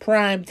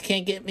Prime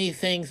can't get me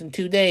things in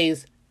 2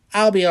 days.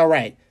 I'll be all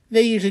right.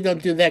 They usually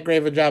don't do that great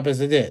of a job as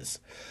it is.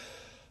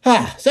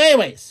 So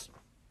anyways,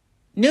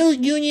 new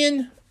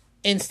union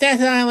in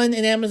Staten Island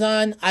in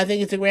Amazon. I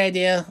think it's a great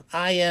idea.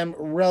 I am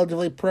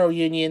relatively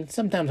pro-union.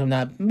 Sometimes I'm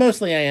not.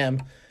 Mostly I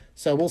am.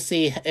 So we'll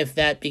see if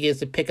that begins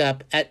to pick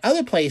up at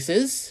other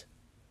places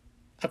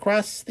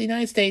across the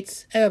United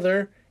States and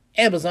other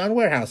Amazon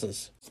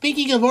warehouses.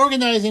 Speaking of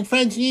organizing,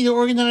 friends, you need to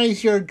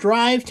organize your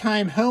drive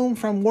time home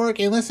from work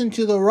and listen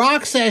to the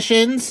rock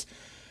sessions.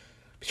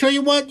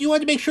 You want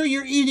to make sure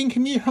your evening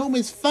commute home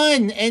is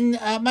fun. And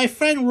my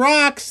friend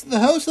Rox, the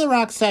host of the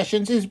Rock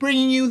Sessions, is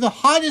bringing you the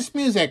hottest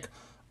music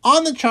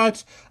on the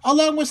charts,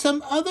 along with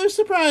some other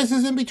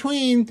surprises in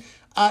between.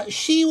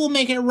 She will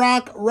make it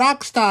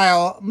rock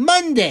style,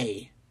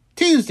 Monday,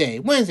 Tuesday,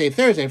 Wednesday,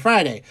 Thursday,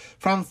 Friday,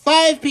 from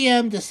 5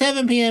 p.m. to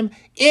 7 p.m.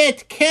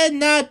 It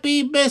cannot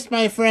be missed,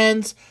 my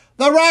friends.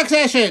 The Rock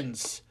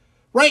Sessions,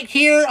 right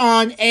here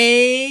on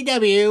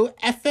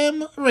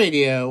AWFM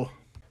Radio.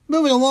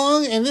 Moving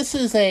along, and this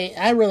is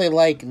I really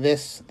like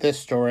this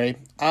story.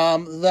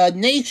 The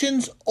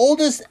nation's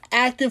oldest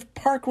active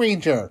park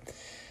ranger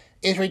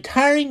is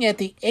retiring at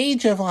the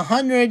age of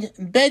 100.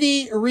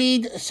 Betty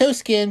Reed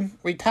Soskin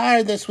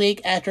retired this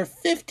week after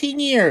 15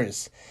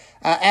 years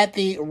at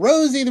the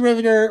Rosie the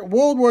Riveter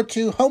World War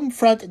II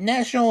Homefront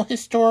National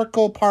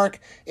Historical Park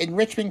in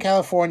Richmond,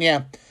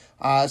 California.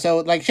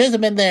 So she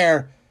hasn't been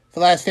there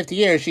for the last 50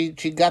 years. She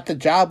got the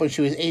job when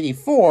she was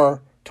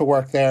 84 to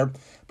work there.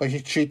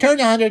 But she turned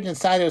 100 and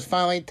decided it was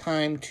finally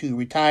time to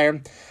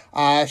retire.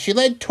 She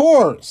led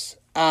tours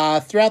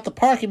throughout the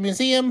park and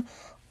museum,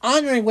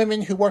 honoring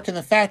women who worked in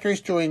the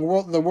factories during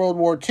the World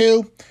War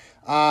II.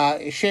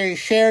 She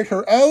shared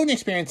her own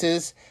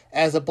experiences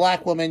as a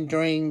black woman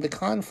during the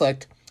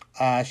conflict.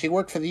 She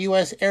worked for the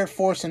U.S. Air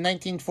Force in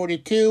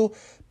 1942,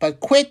 but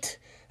quit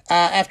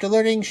after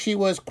learning she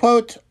was,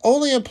 quote,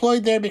 only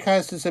employed there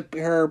because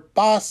her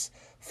boss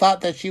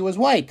thought that she was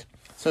white.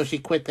 So she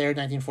quit there in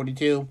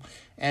 1942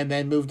 and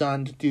then moved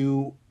on to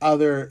do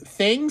other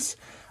things.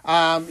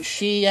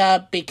 She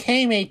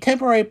became a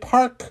temporary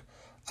park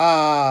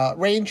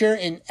ranger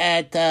in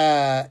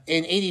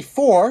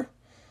 84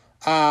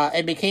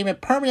 and became a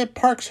permanent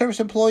Park Service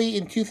employee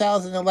in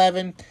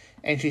 2011,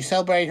 and she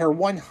celebrated her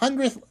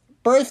 100th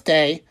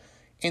birthday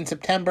in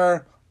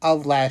September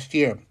of last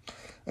year.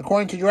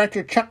 According to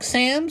director Chuck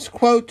Sams,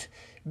 quote,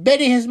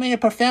 Betty has made a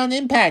profound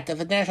impact at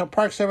the National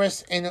Park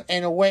Service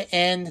in a way,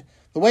 and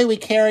the way we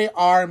carry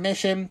our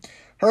mission.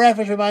 Her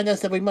efforts remind us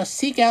that we must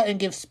seek out and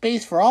give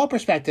space for all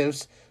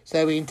perspectives so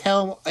that we can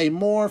tell a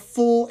more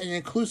full and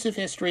inclusive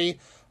history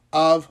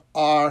of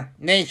our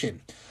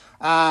nation.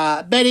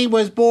 Betty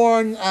was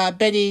born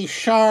Betty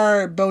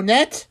Char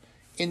Bonnet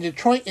in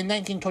Detroit in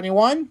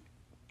 1921,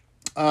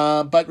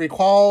 but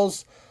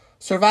recalls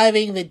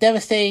surviving the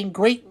devastating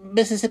Great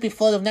Mississippi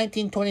Flood of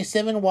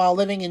 1927 while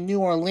living in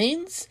New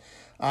Orleans.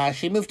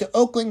 She moved to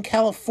Oakland,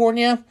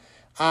 California,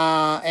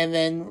 and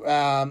then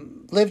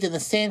lived in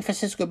the San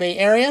Francisco Bay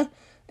Area.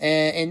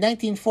 In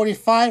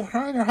 1945,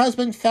 her and her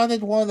husband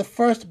founded one of the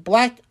first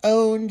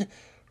black-owned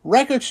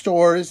record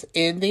stores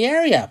in the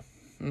area.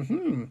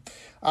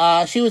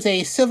 She was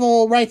a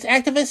civil rights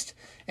activist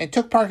and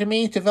took part in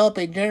meetings to develop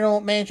a general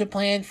management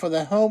plan for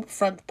the home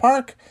front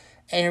park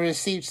and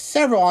received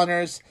several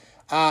honors.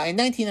 In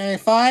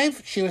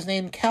 1995, she was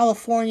named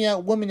California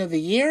Woman of the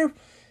Year.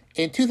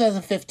 In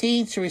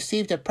 2015, she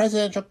received a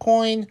presidential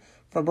coin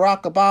from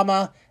Barack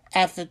Obama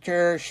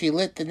after she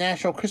lit the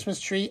national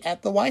Christmas tree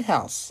at the White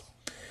House.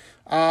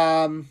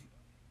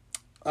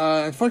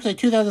 Unfortunately,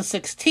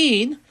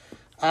 2016,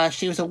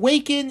 she was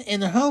awakened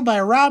in her home by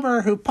a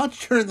robber who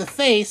punched her in the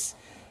face,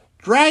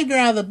 dragged her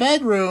out of the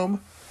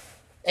bedroom,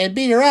 and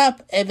beat her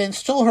up, and then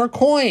stole her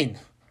coin.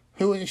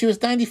 She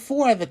was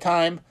 94 at the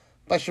time,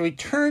 but she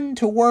returned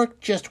to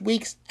work just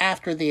weeks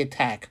after the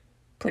attack.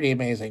 Pretty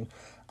amazing.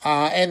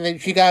 And then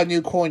she got a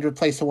new coin to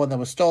replace the one that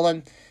was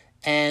stolen.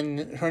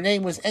 And her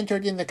name was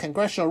entered in the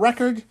Congressional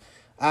Record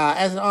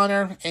as an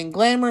honor. And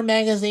Glamour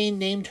magazine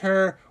named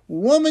her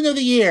Woman of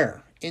the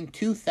Year in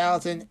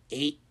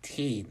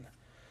 2018.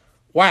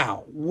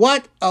 Wow,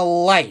 what a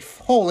life.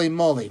 Holy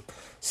moly.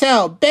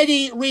 So,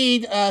 Betty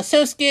Reed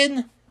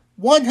Soskin,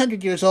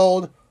 100 years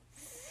old,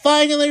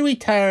 finally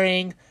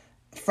retiring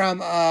from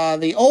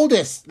the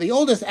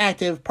oldest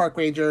active park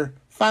ranger,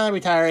 finally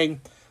retiring.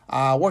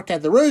 Worked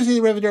at the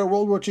Rosie Riveter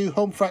World War II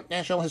Homefront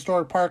National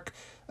Historic Park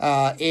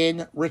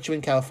in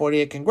Richmond,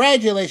 California.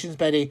 Congratulations,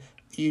 Betty.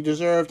 You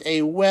deserved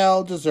a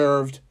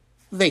well-deserved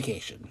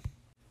vacation.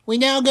 We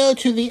now go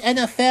to the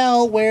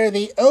NFL, where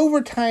the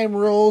overtime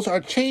rules are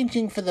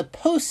changing for the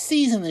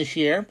postseason this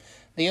year.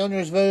 The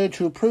owners voted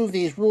to approve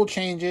these rule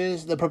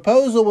changes. The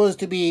proposal was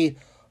to be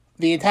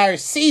the entire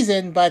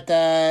season, but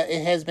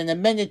it has been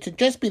amended to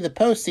just be the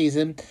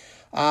postseason.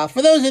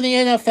 For those in the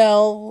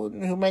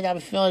NFL who might not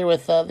be familiar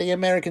with the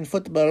American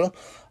football,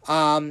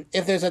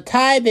 if there's a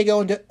tie, they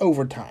go into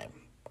overtime.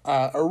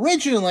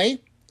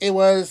 Originally, it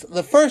was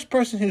the first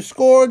person who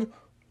scored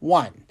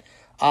won.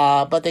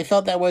 But they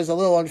felt that was a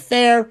little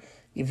unfair.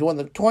 If you won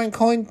the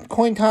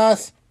coin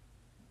toss,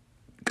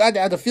 got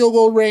out of field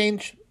goal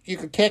range, you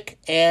could kick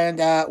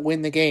and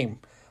win the game.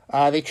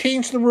 They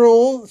changed the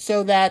rule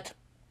so that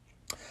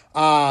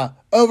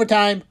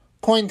overtime,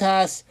 coin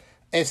toss,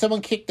 if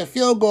someone kicked the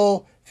field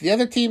goal, the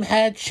other team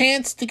had a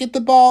chance to get the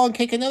ball and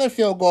kick another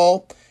field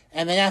goal,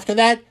 and then after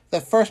that,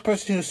 the first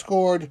person who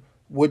scored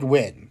would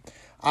win.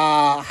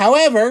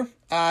 However,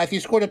 if you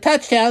scored a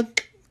touchdown,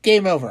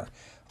 game over.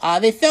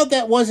 They felt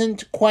that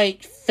wasn't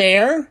quite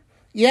fair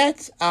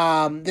yet.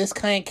 This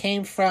kind of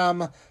came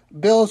from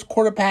Bills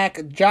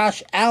quarterback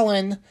Josh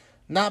Allen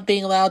not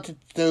being allowed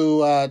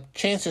to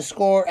chance to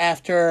score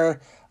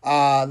after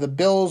the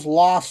Bills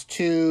lost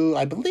to,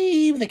 I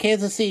believe, the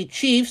Kansas City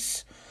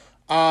Chiefs.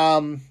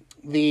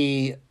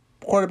 The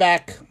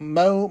quarterback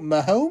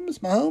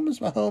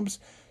Mahomes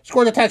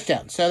scored a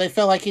touchdown. So they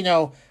felt like, it's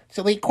an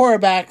elite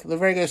quarterback, they're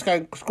very good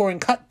at scoring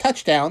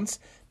touchdowns.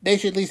 They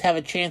should at least have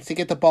a chance to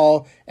get the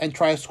ball and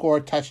try to score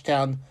a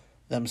touchdown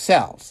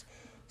themselves.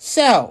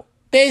 So,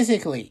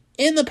 basically,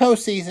 in the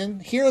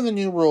postseason, here are the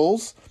new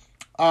rules.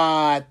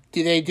 Do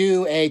they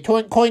do a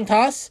coin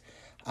toss?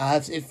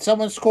 If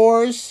someone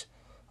scores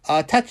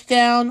a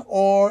touchdown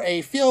or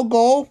a field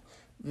goal,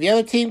 the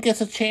other team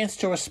gets a chance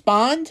to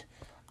respond.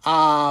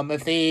 When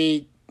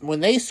they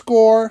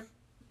score,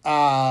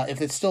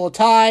 if it's still a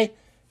tie,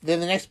 then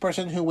the next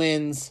person who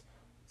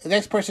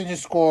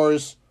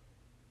scores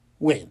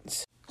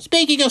wins.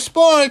 Speaking of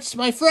sports,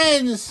 my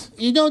friends,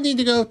 you don't need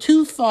to go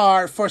too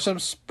far for some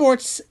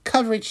sports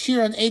coverage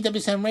here on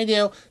AWSM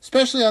Radio,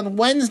 especially on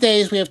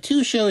Wednesdays. We have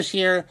two shows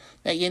here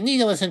that you need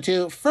to listen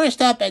to.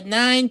 First up at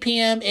 9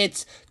 p.m.,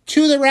 it's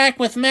To the Rack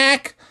with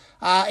Mac.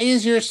 It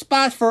is your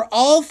spot for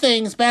all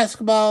things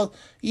basketball.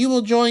 You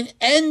will join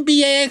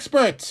NBA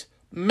expert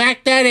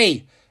Mac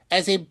Daddy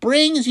as he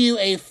brings you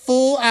a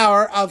full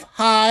hour of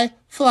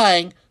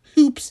high-flying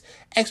hoops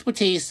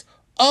expertise.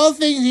 All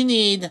things you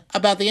need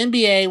about the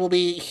NBA will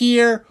be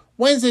here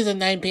Wednesdays at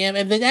 9 p.m.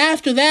 And then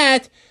after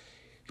that,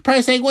 you're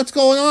probably saying, what's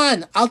going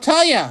on? I'll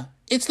tell you.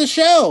 It's the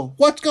show.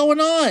 What's going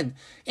on?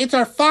 It's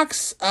our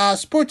Fox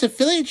Sports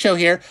affiliate show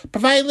here,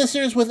 providing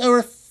listeners with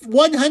over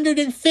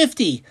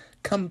 150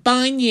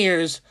 combined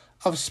years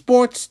of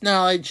sports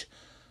knowledge.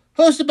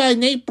 Hosted by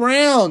Nate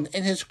Brown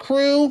and his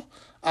crew,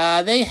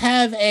 they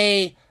have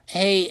a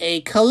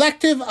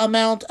collective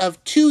amount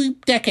of 2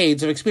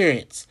 decades of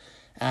experience.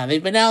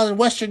 They've been out in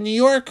Western New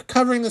York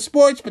covering the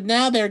sports, but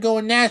now they're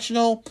going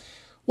national.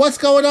 What's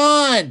going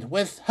on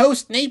with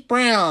host Nate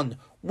Brown?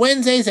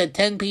 Wednesdays at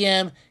 10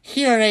 p.m.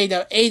 here on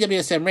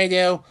AWSM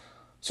Radio.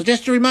 So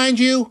just to remind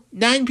you,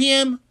 9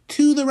 p.m.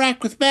 To the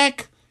Rack with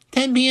Mac,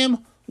 10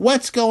 p.m.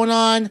 What's going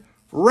on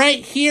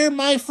right here,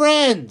 my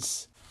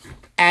friends,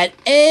 at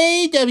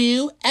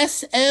AWSM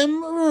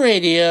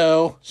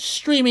Radio,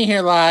 streaming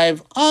here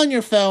live on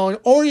your phone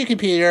or your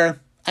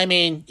computer. I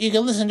mean, you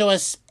can listen to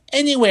us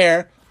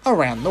anywhere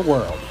around the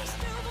world.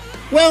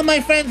 Well,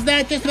 my friends,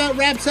 that just about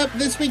wraps up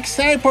this week's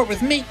Side Report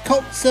with me,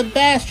 Colt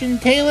Sebastian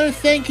Taylor.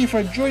 Thank you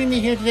for joining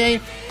me here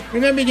today.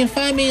 Remember, you can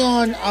find me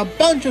on a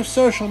bunch of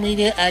social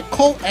media at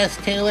Colt S.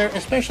 Taylor,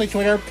 especially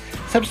Twitter.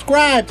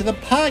 Subscribe to the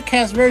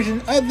podcast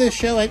version of this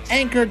show at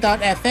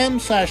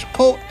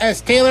anchor.fm/Colt S.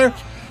 Taylor.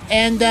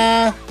 And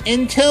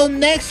until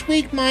next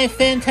week, my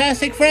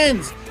fantastic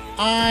friends,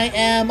 I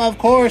am, of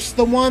course,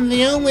 the one,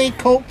 the only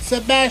Colt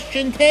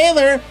Sebastian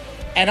Taylor,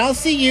 and I'll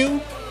see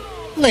you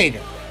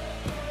later.